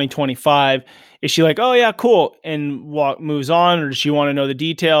 2025, is she like, oh yeah, cool, and moves on? Or does she want to know the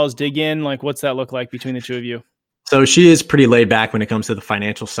details, dig in? Like, what's that look like between the two of you? So she is pretty laid back when it comes to the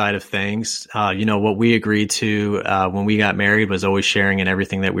financial side of things. What we agreed to when we got married was always sharing in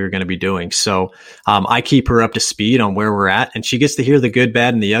everything that we were going to be doing. So I keep her up to speed on where we're at, and she gets to hear the good,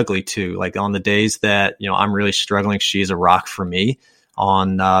 bad, and the ugly too. Like on the days that, I'm really struggling, she's a rock for me.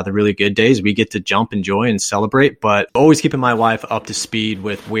 On the really good days, we get to jump, enjoy, and celebrate, but always keeping my wife up to speed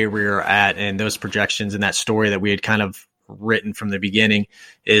with where we're at, and those projections and that story that we had kind of written from the beginning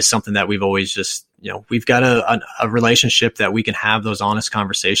is something that we've always just, we've got a relationship that we can have those honest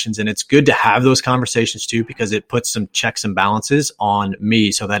conversations. And it's good to have those conversations too, because it puts some checks and balances on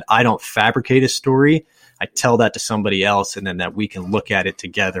me so that I don't fabricate a story. I tell that to somebody else, and then that we can look at it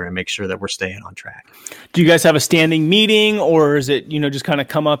together and make sure that we're staying on track. Do you guys have a standing meeting, or is it, just kind of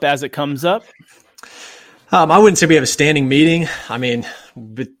come up as it comes up? I wouldn't say we have a standing meeting. I mean,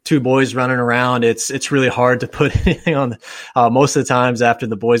 with two boys running around, it's really hard to put anything on. Most of the times after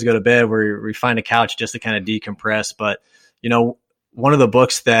the boys go to bed, we find a couch just to kind of decompress. But, one of the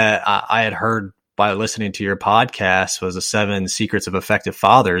books that I had heard by listening to your podcast was the 7 Secrets of Effective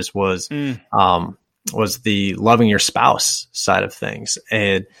Fathers was the loving your spouse side of things.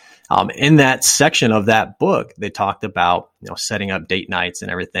 And in that section of that book, they talked about, setting up date nights and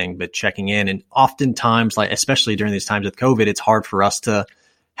everything, but checking in. And oftentimes, like, especially during these times of COVID, it's hard for us to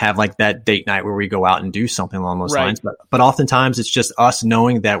have like that date night where we go out and do something along those lines. But oftentimes it's just us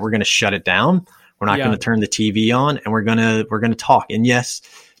knowing that we're going to shut it down. We're not going to turn the TV on, and we're going to talk. And yes,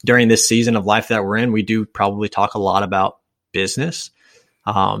 during this season of life that we're in, we do probably talk a lot about business,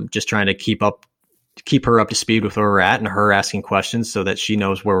 just trying to keep her up to speed with where we're at, and her asking questions so that she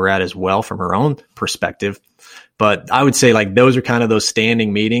knows where we're at as well from her own perspective. But I would say like those are kind of those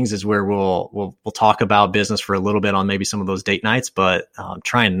standing meetings is where we'll talk about business for a little bit on maybe some of those date nights, but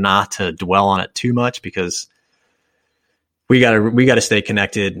trying not to dwell on it too much, because we gotta stay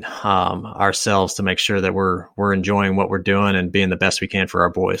connected ourselves to make sure that we're enjoying what we're doing and being the best we can for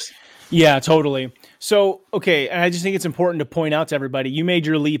our boys. Yeah, totally. So, okay, and I just think it's important to point out to everybody, you made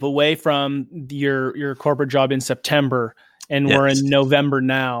your leap away from your corporate job in September, and we're in November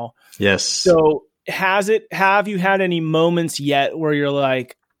now. Yes. So have you had any moments yet where you're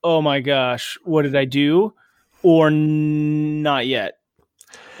like, oh my gosh, what did I do? Or not yet?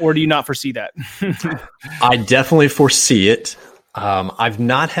 Or do you not foresee that? I definitely foresee it. I've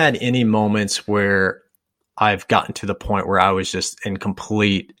not had any moments where I've gotten to the point where I was just in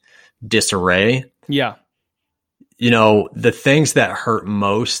complete disarray. Yeah. The things that hurt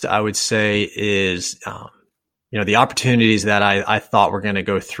most, I would say, is, the opportunities that I thought were going to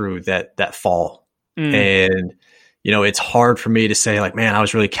go through that fall. And, it's hard for me to say like, man, I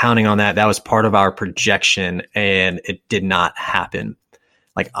was really counting on that. That was part of our projection, and it did not happen.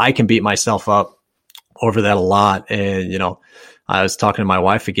 Like, I can beat myself up over that a lot. And, I was talking to my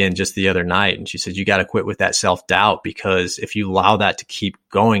wife again just the other night, and she said, you got to quit with that self-doubt, because if you allow that to keep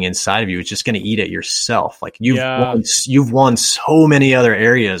going inside of you, it's just going to eat at yourself. Like you've won so many other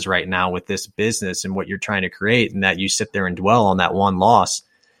areas right now with this business and what you're trying to create, and that you sit there and dwell on that one loss.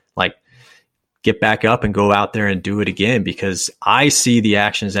 Like, get back up and go out there and do it again, because I see the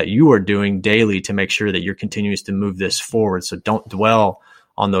actions that you are doing daily to make sure that you're continuing to move this forward. So don't dwell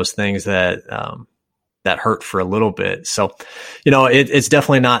on those things that hurt for a little bit. So, it's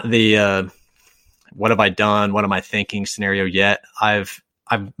definitely not the, what have I done? What am I thinking scenario yet.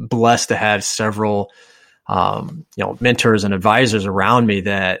 I'm blessed to have several, mentors and advisors around me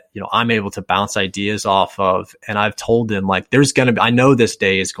that, I'm able to bounce ideas off of. And I've told them like, I know this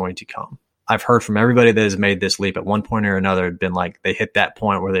day is going to come. I've heard from everybody that has made this leap at one point or another, been like, they hit that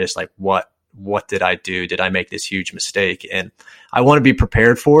point where they're just like, what did I do? Did I make this huge mistake? And I want to be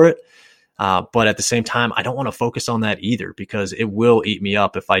prepared for it. But at the same time, I don't want to focus on that either, because it will eat me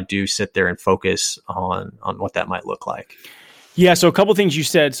up if I do sit there and focus on what that might look like. Yeah. So a couple things you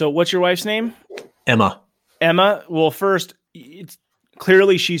said. So what's your wife's name? Emma. Well, first, it's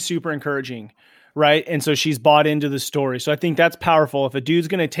clearly she's super encouraging, right? And so she's bought into the story. So I think that's powerful. If a dude's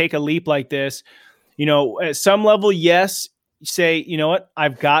going to take a leap like this, at some level, yes, say, you know what,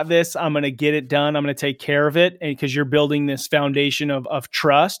 I've got this. I'm going to get it done. I'm going to take care of it. And because you're building this foundation of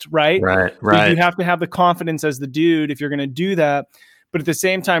trust, right? Right. So you have to have the confidence as the dude if you're going to do that. But at the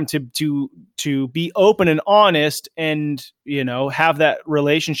same time, to be open and honest, and have that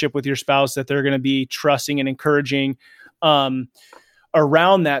relationship with your spouse that they're going to be trusting and encouraging around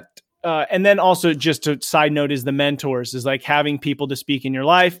that. And then also, just to side note, is the mentors, is like having people to speak in your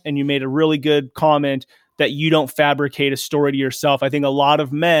life. And you made a really good comment that you don't fabricate a story to yourself. I think a lot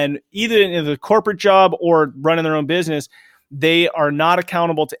of men, either in the corporate job or running their own business, they are not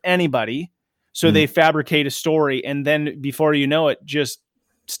accountable to anybody. So they fabricate a story, and then before you know it, just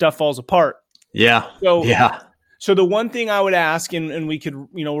stuff falls apart. Yeah. So the one thing I would ask, and we could,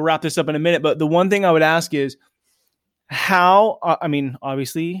 we'll wrap this up in a minute, but the one thing I would ask is how,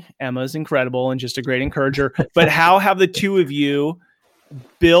 obviously Emma's incredible and just a great encourager, but how have the two of you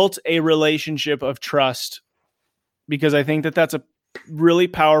built a relationship of trust? Because I think that that's a really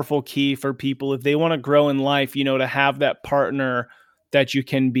powerful key for people if they want to grow in life, to have that partner that you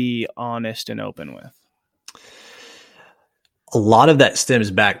can be honest and open with. A lot of that stems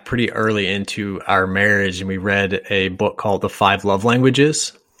back pretty early into our marriage, and we read a book called The 5 Love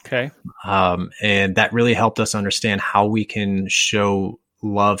Languages. Okay. And that really helped us understand how we can show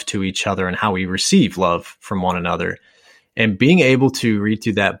love to each other and how we receive love from one another. And being able to read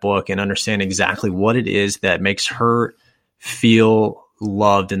through that book and understand exactly what it is that makes her feel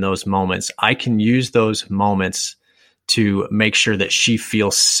loved in those moments, I can use those moments to make sure that she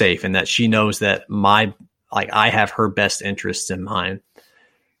feels safe and that she knows that I have her best interests in mind.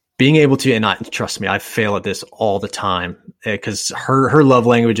 Being able to, and trust me, I fail at this all the time because her love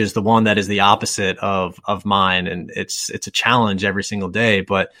language is the one that is the opposite of mine. And it's a challenge every single day.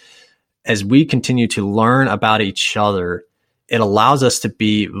 But as we continue to learn about each other, it allows us to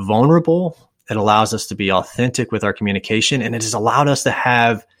be vulnerable. It allows us to be authentic with our communication. And it has allowed us to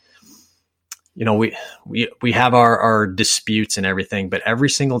have, we have our disputes and everything, but every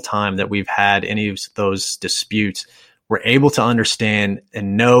single time that we've had any of those disputes, we're able to understand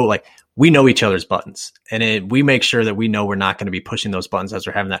and know, we know each other's buttons, and we make sure that we know we're not going to be pushing those buttons as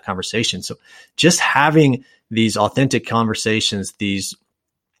we're having that conversation. So just having these authentic conversations, these,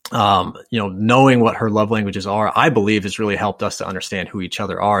 knowing what her love languages are, I believe has really helped us to understand who each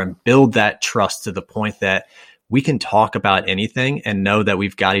other are and build that trust to the point that we can talk about anything and know that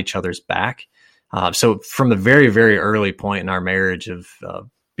we've got each other's back. So from the very, very early point in our marriage of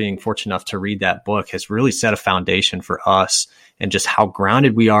being fortunate enough to read that book has really set a foundation for us and just how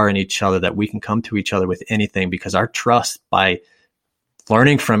grounded we are in each other, that we can come to each other with anything because our trust, by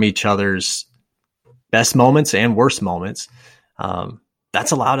learning from each other's best moments and worst moments,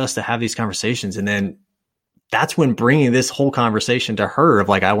 that's allowed us to have these conversations. And then that's when bringing this whole conversation to her of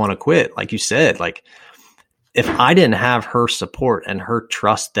I want to quit, like you said, if I didn't have her support and her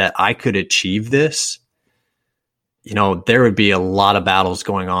trust that I could achieve this, there would be a lot of battles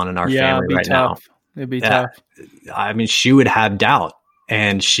going on in our family right now. It'd be tough. She would have doubt,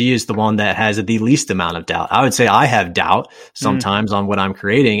 and she is the one that has the least amount of doubt. I would say I have doubt sometimes on what I'm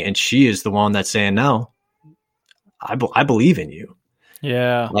creating, and she is the one that's saying, no, I believe in you.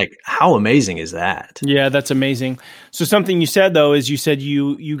 Yeah. How amazing is that? Yeah, that's amazing. So something you said, though, is you said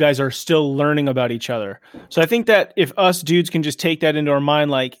you guys are still learning about each other. So I think that if us dudes can just take that into our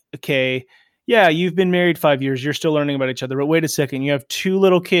mind, okay, yeah, you've been married 5 years, you're still learning about each other, but wait a second, you have 2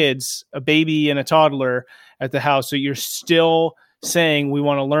 little kids, a baby and a toddler at the house. So you're still saying we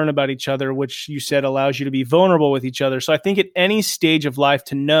want to learn about each other, which you said allows you to be vulnerable with each other. So I think at any stage of life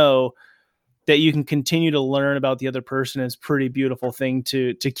to know that you can continue to learn about the other person is a pretty beautiful thing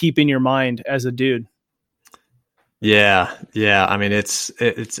to keep in your mind as a dude. Yeah.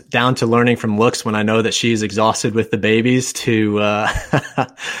 It's down to learning from looks when I know that she's exhausted with the babies to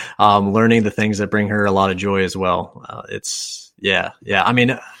learning the things that bring her a lot of joy as well.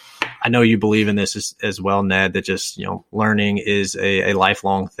 I know you believe in this as well, Ned, that just, learning is a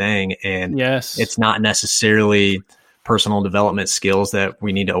lifelong thing, and yes, it's not necessarily personal development skills that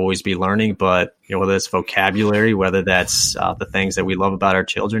we need to always be learning, but whether it's vocabulary, whether that's the things that we love about our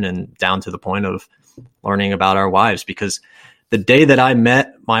children, and down to the point of learning about our wives, because the day that I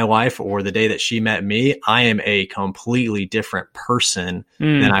met my wife or the day that she met me, I am a completely different person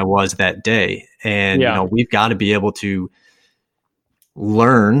than I was that day. And, we've got to be able to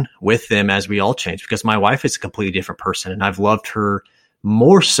learn with them as we all change, because my wife is a completely different person, and I've loved her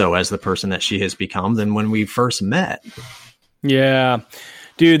more so as the person that she has become than when we first met. Yeah,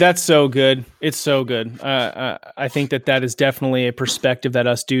 dude, that's so good. It's so good. I think that is definitely a perspective that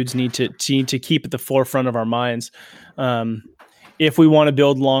us dudes need to keep at the forefront of our minds. If we want to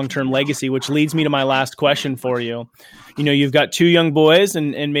build long-term legacy, which leads me to my last question for you. You've got 2 young boys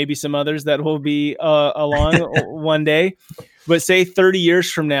and maybe some others that will be along one day, but say 30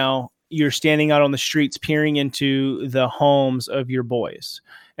 years from now, you're standing out on the streets, peering into the homes of your boys,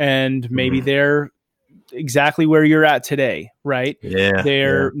 and maybe they're exactly where you're at today, right? Yeah.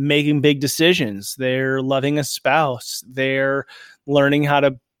 They're making big decisions. They're loving a spouse. They're learning how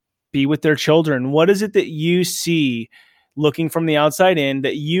to be with their children. What is it that you see looking from the outside in,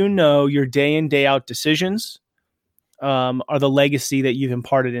 that your day in, day out decisions are the legacy that you've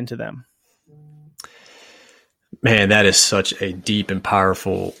imparted into them? Man, that is such a deep and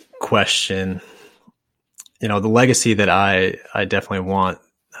powerful question. The legacy that I definitely want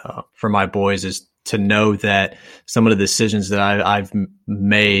for my boys is to know that some of the decisions that I've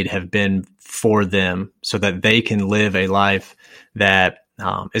made have been for them, so that they can live a life that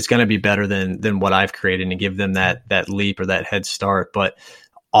is going to be better than what I've created, and give them that leap or that head start, but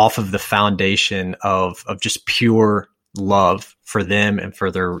off of the foundation of just pure love for them and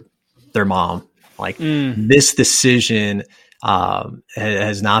for their mom. Like this decision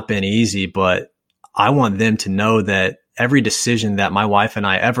has not been easy, but I want them to know that every decision that my wife and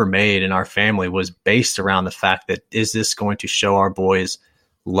I ever made in our family was based around the fact that, is this going to show our boys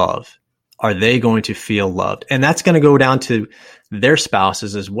love? Are they going to feel loved? And that's going to go down to their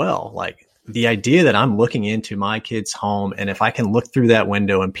spouses as well. Like the idea that I'm looking into my kid's home, and if I can look through that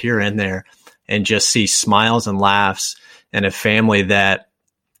window and peer in there and just see smiles and laughs and a family that,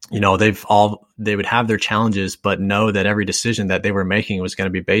 they would have their challenges, but know that every decision that they were making was going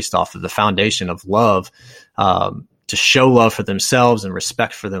to be based off of the foundation of love, to show love for themselves and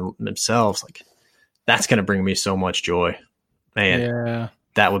respect for themselves. Like that's going to bring me so much joy, man. Yeah.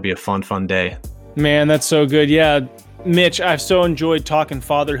 That would be a fun day. Man, that's so good. Yeah. Mitch, I've so enjoyed talking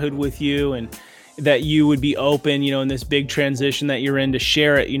fatherhood with you, and that you would be open, in this big transition that you're in, to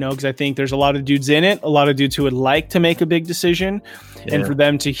share it, because I think there's a lot of dudes in it, a lot of dudes who would like to make a big decision, and for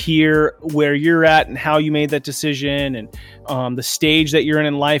them to hear where you're at and how you made that decision, and the stage that you're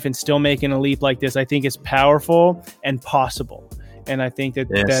in life, and still making a leap like this, I think is powerful and possible. And I think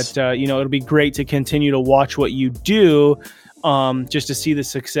that it'll be great to continue to watch what you do, just to see the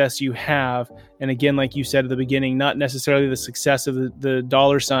success you have. And again, like you said at the beginning, not necessarily the success of the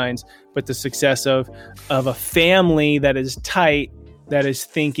dollar signs, but the success of a family that is tight, that is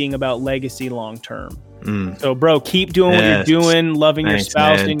thinking about legacy long term. So, bro, keep doing what you're doing, loving your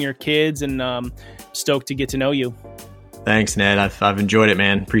spouse and your kids, and stoked to get to know you. Thanks, Ned. I've enjoyed it,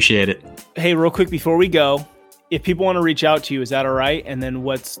 man. Appreciate it. Hey, real quick before we go, if people want to reach out to you, is that all right? And then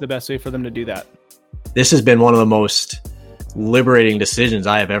what's the best way for them to do that? This has been one of the most liberating decisions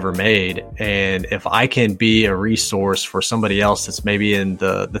I have ever made. And if I can be a resource for somebody else that's maybe in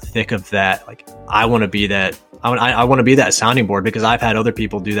the thick of that, like I want to be that, I want to be that sounding board, because I've had other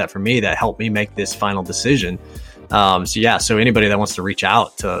people do that for me that helped me make this final decision. So anybody that wants to reach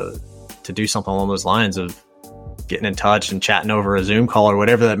out to do something along those lines of getting in touch and chatting over a Zoom call or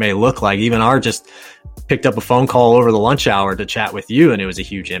whatever that may look like, even our just picked up a phone call over the lunch hour to chat with you, and it was a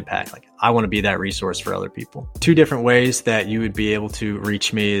huge impact. Like I want to be that resource for other people. 2 different ways that you would be able to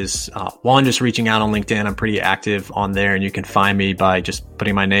reach me is one, just reaching out on LinkedIn. I'm pretty active on there, and you can find me by just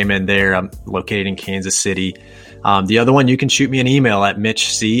putting my name in there. I'm located in Kansas City. The other one, you can shoot me an email at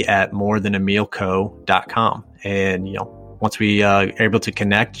mitchc@morethanamilco.com. And, once we are able to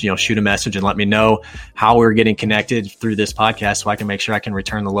connect, shoot a message and let me know how we're getting connected through this podcast, so I can make sure I can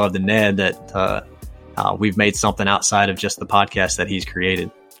return the love to Ned, that we've made something outside of just the podcast that he's created.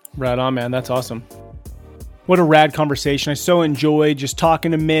 Right on, man. That's awesome. What a rad conversation. I so enjoyed just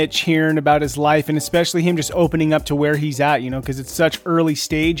talking to Mitch, hearing about his life, and especially him just opening up to where he's at, because it's such early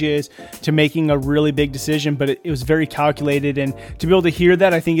stages to making a really big decision, but it was very calculated. And to be able to hear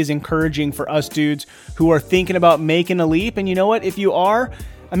that, I think is encouraging for us dudes who are thinking about making a leap. And you know what? If you are,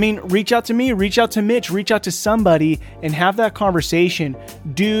 reach out to me, reach out to Mitch, reach out to somebody and have that conversation.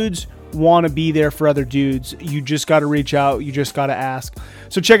 Dudes want to be there for other dudes. You just got to reach out. You just got to ask.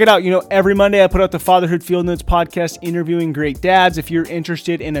 So check it out. Every Monday I put out the Fatherhood Field Notes podcast, interviewing great dads. If you're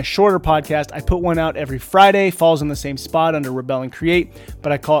interested in a shorter podcast, I put one out every Friday, falls in the same spot under Rebel and Create,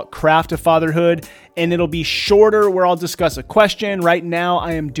 but I call it Craft of Fatherhood. And it'll be shorter, where I'll discuss a question. Right now,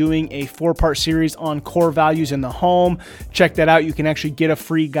 I am doing a 4-part series on core values in the home. Check that out. You can actually get a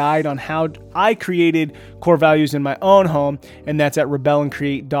free guide on how I created core values in my own home, and that's at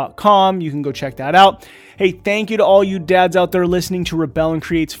rebelandcreate.com. You can go check that out. Hey, thank you to all you dads out there listening to Rebel and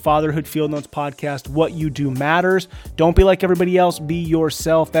Create's Fatherhood Field Notes podcast. What you do matters. Don't be like everybody else. Be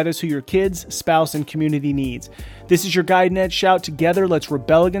yourself. That is who your kids, spouse, and community needs. This is your guide, Ned. Shout together. Let's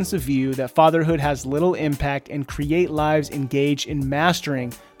rebel against the view that fatherhood has little impact and create lives engaged in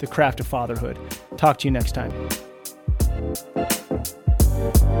mastering the craft of fatherhood. Talk to you next time.